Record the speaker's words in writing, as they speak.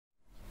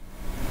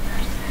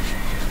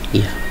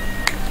Yeah,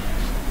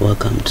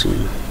 welcome to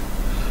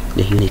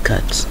the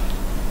Unicat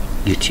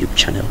YouTube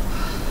channel,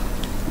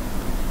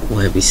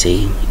 where we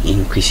say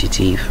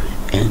inquisitive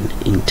and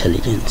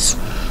intelligence.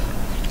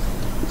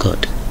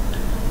 God,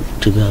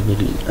 to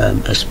be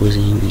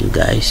exposing you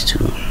guys to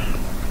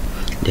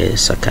the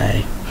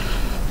Sakai,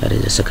 that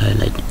is the Sakai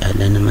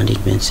learning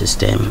management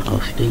system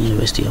of the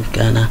University of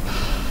Ghana.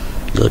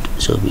 Good.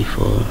 So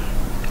before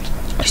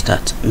I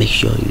start, make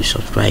sure you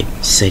subscribe.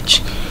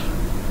 Search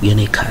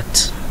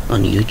Unicat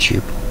on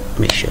YouTube.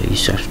 Make sure you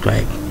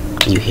subscribe.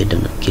 You hit the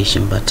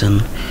notification button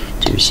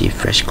to receive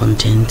fresh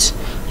content.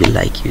 You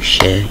like, you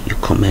share, you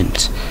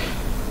comment.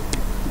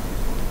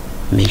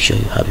 Make sure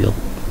you have your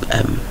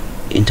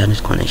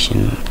internet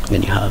connection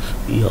when you have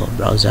your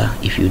browser.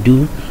 If you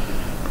do,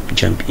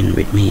 jump in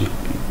with me.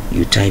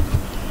 You type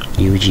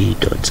ug.edu.gh.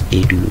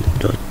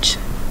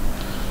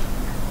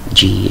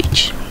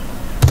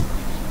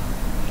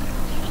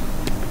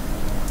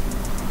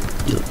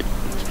 Good.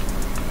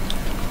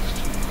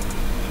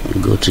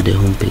 You go to the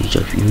home page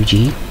of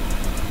UG.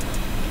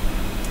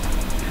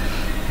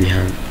 We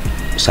have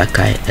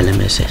Sakai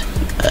LMS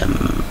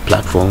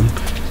platform.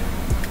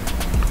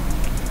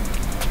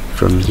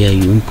 From here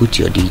you input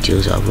your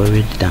details. I've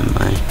already done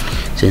mine.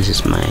 Since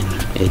it's mine,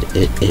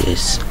 it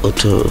is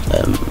auto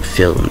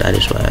filled. That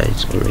is why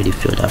it's already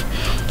filled up.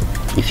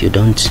 If you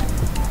don't,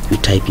 you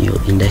type in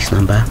your index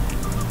number,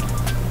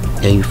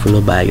 then you follow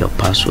by your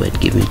password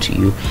given to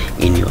you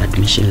in your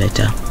admission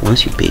letter.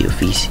 Once you pay your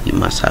fees, you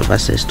must have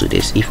access to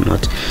this. If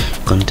not,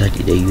 contact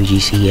the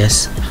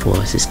UGCS for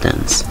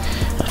assistance.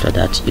 After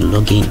that, you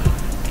log in.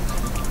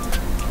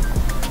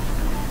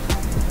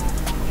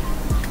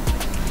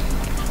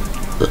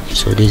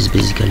 So this is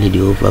basically the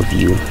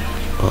overview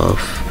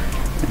of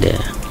the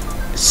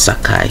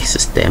Sakai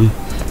system.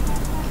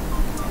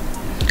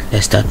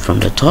 Let's start from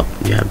the top.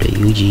 We have the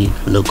UG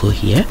logo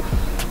here.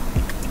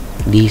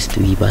 These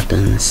three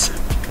buttons,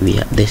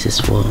 this is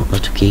for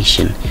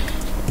notification.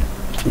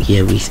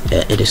 Here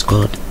it is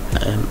called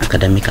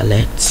academic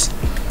alerts.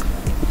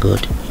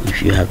 Good.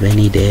 If you have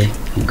any there,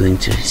 you're going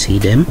to see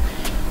them.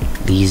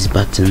 These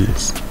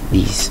buttons,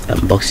 these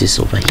boxes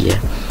over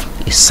here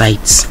is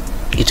sites.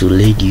 It will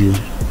lead you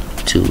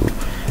to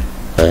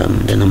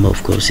the number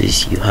of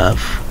courses you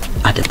have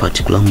at a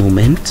particular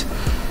moment.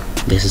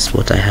 This is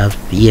what I have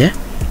here.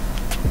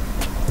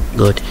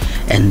 Good.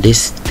 And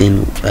this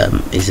thing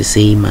is the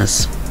same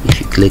as if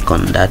you click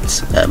on that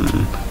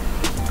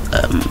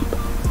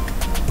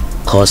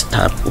course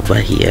tab over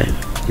here,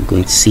 you're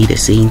going to see the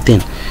same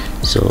thing.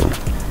 So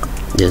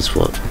there's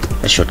for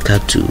a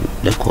shortcut to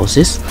the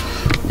courses.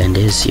 Then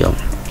there's your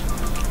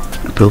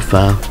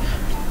profile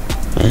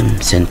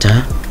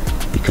center.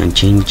 You can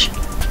change,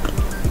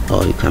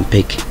 or you can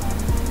pick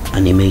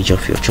an image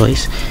of your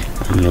choice.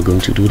 I'm not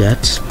going to do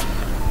that.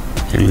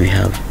 And we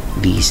have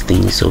these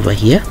things over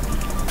here.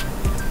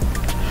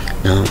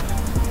 Now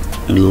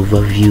the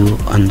overview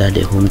under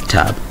the home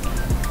tab,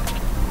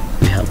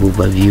 we have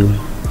overview.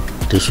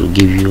 This will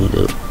give you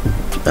the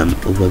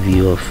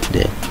overview of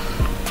the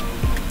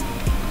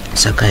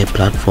Sakai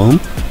platform.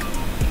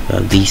 We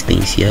have these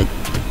things here.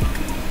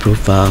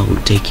 Profile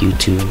will take you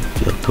to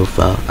your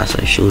profile as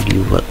I showed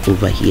you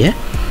over here.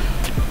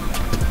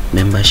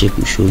 Membership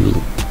will show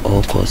you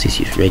all courses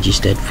you've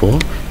registered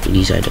for. So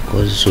these are the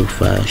courses so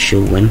far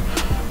shown.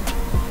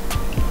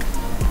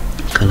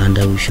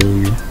 Calendar will show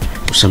you,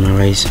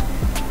 summarize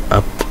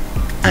up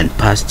and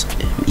past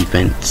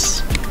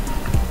events.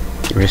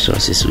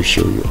 Resources will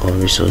show you all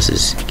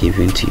resources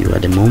given to you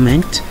at the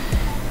moment.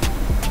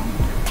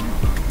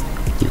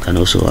 You can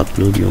also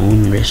upload your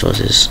own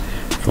resources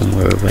from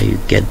wherever you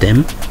get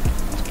them.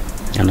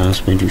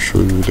 Announcement will show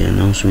you the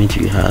announcement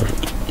you have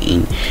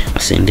in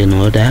ascending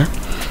order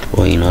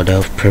or in order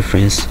of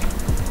preference.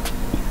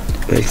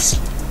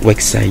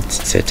 Website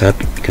setup,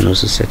 you can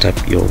also set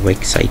up your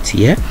website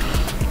here.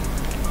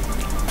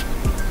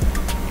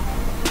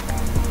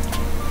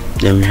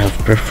 Then we have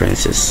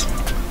preferences,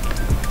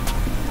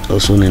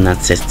 also known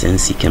as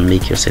settings. You can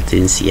make your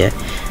settings here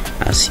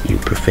as you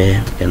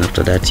prefer. And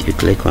after that, you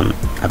click on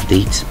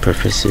update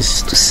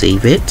preferences to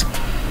save it.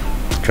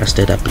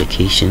 Trusted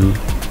application,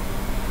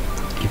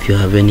 if you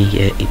have any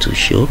here, it will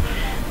show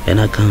an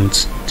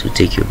account to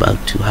take you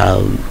back to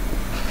how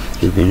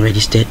you've been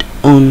registered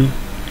on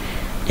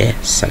the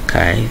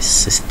Sakai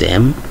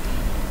system.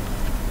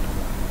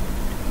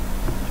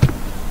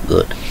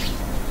 Good.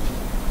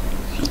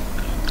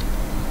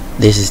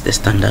 This is the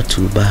standard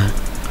toolbar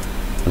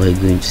where you're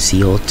going to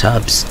see all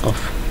tabs of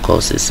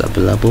courses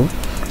available.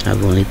 I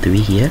have only 3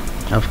 here.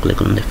 I've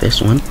clicked on the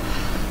first one,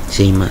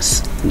 same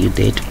as you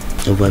did.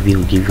 Overview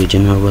will give you a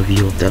general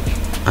overview of that.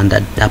 Under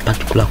that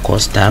particular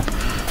course tab,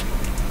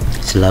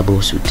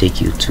 syllabus will take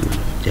you to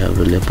the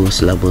available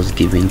syllabus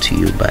given to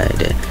you by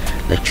the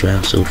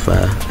lecturer. So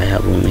far I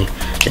have only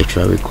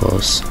lecturer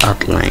course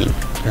outline.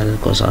 That is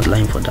the course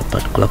outline for that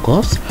particular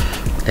course.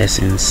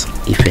 Lessons,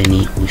 if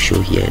any, will show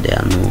here. There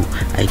are no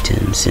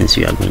items since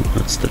we are going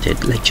not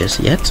started lectures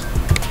yet.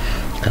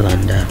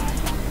 Calendar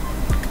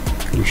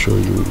will show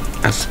you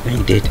as I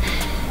did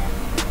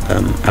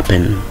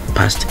happened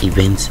past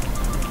events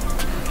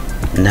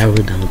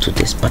narrowed down to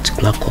this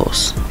particular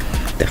course.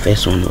 The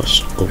first one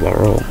was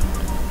overall,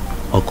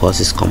 all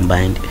courses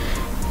combined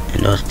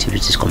and all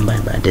activities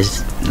combined, but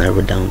this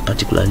narrowed down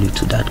particularly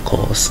to that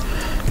course.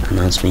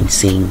 Announcement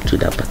same to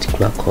that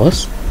particular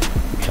course.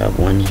 We have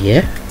one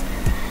here.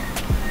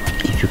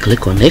 If you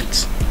click on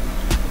it,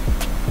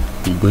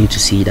 you're going to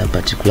see that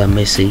particular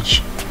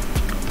message.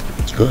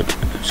 Good.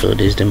 So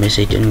this is the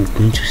message, and you're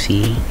going to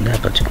see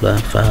that particular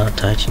file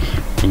attached.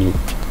 When you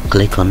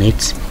click on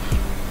it,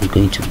 you're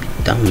going to be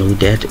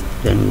downloaded.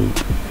 Then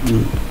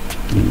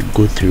you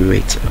go through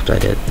it.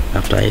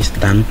 After it's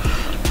done,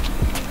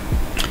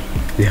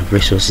 we have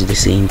resources, the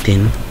same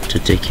thing, to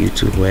take you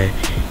to where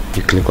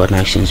you click on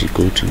actions, you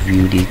go to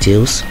view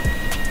details.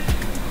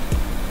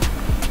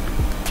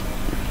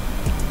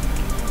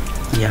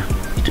 Yeah,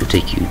 to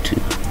take you to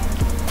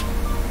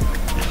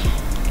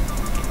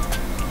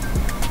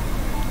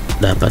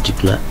that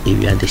particular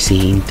area, the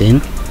same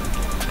thing.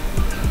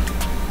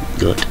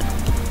 Good.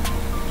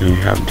 And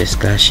you have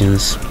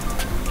discussions.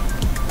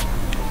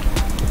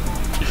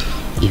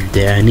 If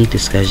there are any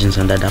discussions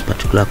under that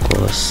particular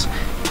course,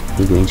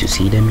 we're going to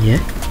see them here.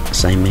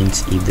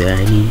 Assignments, if there are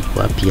any,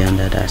 will appear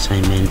under the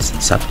assignments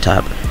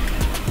sub-tab.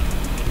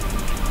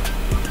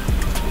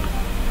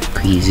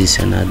 Quizzes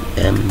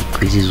and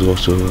quizzes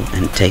also,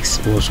 and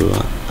text also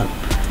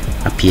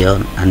appear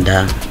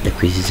under the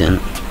quizzes and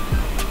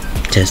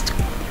test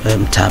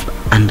tab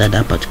under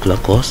that particular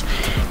course.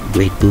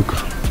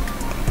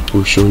 Gradebook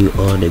will show you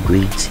all the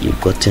grades you've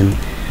gotten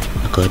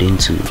according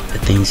to the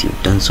things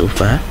you've done so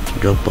far.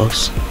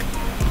 Dropbox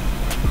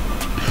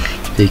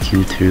take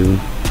you through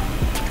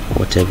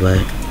whatever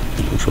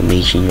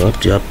information you have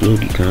to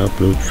upload. You can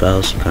upload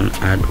files, you can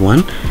add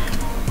one.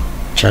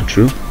 Chat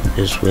room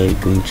is where you're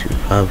going to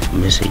have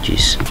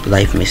messages,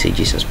 live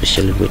messages,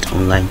 especially with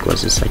online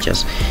courses such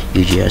as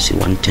UGRC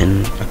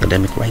 110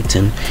 academic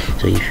writing.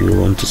 So if you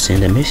want to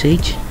send a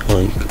message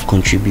or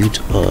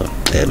contribute or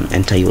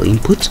enter your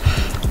input,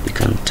 you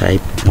can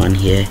type one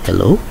here,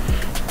 hello.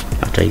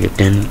 After you're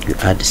done, you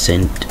add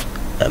send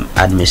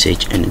add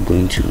message, and it's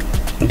going to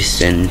be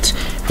sent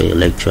for your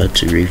lecturer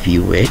to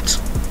review it.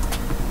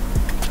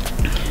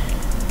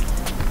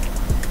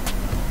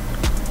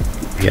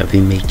 You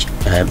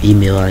have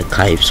email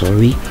archive.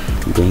 Sorry,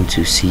 you're going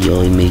to see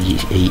your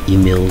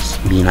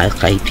emails being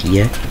archived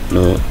here.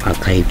 No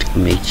archived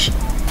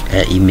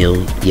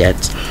email yet.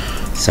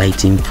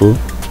 Site info,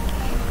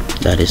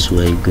 that is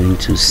where you're going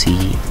to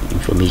see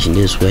information.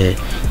 This is where,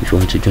 if you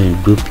want to join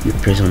a group, you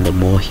press on the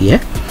more here.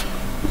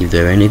 If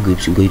there are any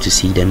groups, you're going to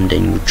see them,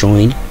 then you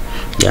join.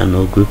 There are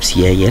no groups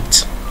here yet,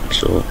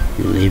 so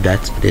you leave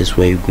that. This is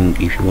where you're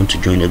going, if you want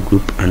to join a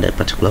group under a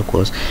particular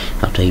course.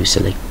 After you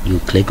select, you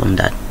click on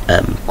that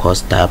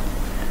course tab,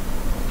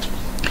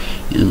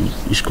 you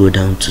scroll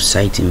down to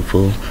site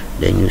info,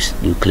 then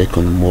you click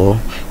on more.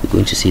 You're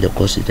going to see the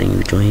courses, then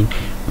you join.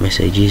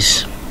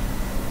 Messages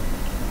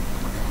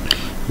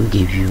will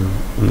give you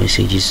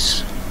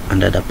messages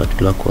under that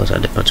particular course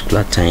at the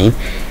particular time.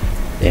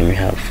 Then we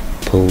have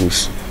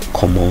polls,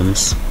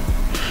 commons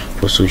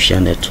for social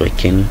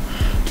networking.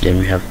 Then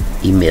we have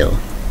email.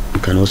 You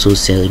can also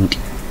send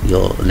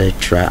your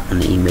lecturer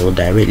an email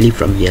directly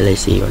from here.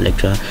 Let's say your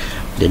lecturer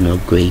did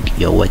not grade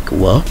your work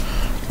well,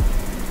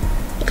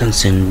 you can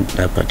send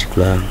that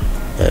particular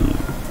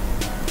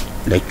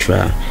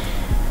lecturer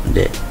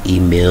the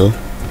email.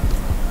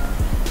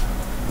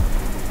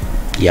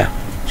 Yeah,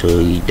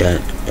 so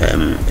that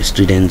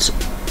students,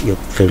 your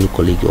fellow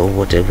colleague or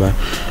whatever,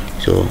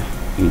 so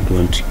you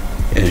want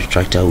an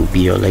instructor will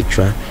be your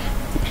lecturer,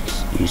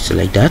 you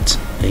select that,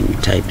 then you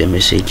type the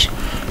message,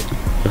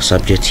 your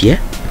subject here,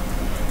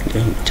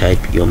 then you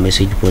type your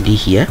message body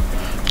here,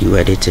 you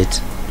edit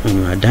it. When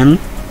you are done,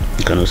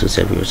 you can also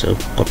save yourself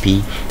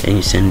copy, and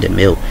you send the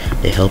mail.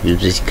 The help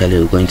is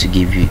basically going to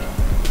give you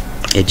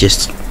a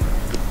gist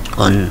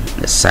on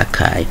the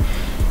Sakai.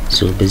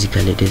 So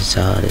basically this is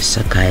how the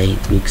Sakai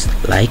looks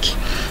like.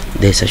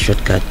 There's a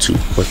shortcut to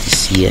what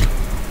is here,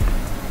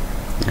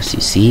 as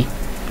you see.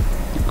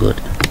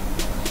 Good.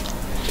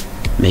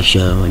 Make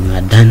sure when you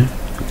are done,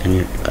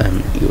 and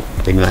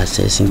when you are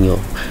accessing your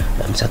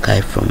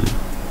Sakai from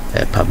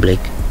a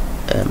public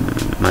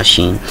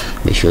machine,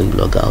 make sure you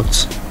log out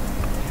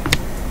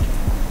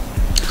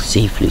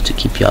safely to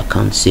keep your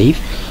account safe.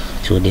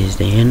 So this is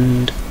the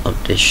end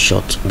of the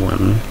short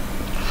one.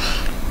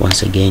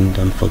 Once again,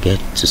 don't forget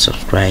to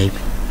subscribe,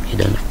 hit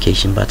the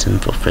notification button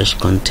for fresh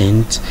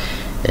content,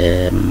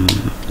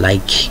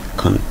 like,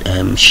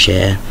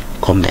 share,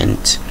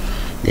 comment.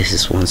 This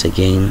is once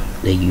again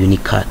the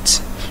Unicat,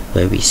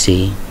 where we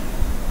say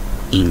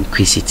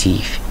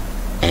inquisitive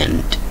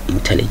and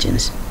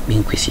intelligence. Be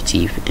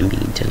inquisitive and be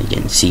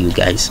intelligent. See you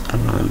guys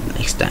around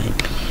next time.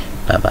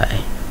 Bye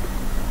bye.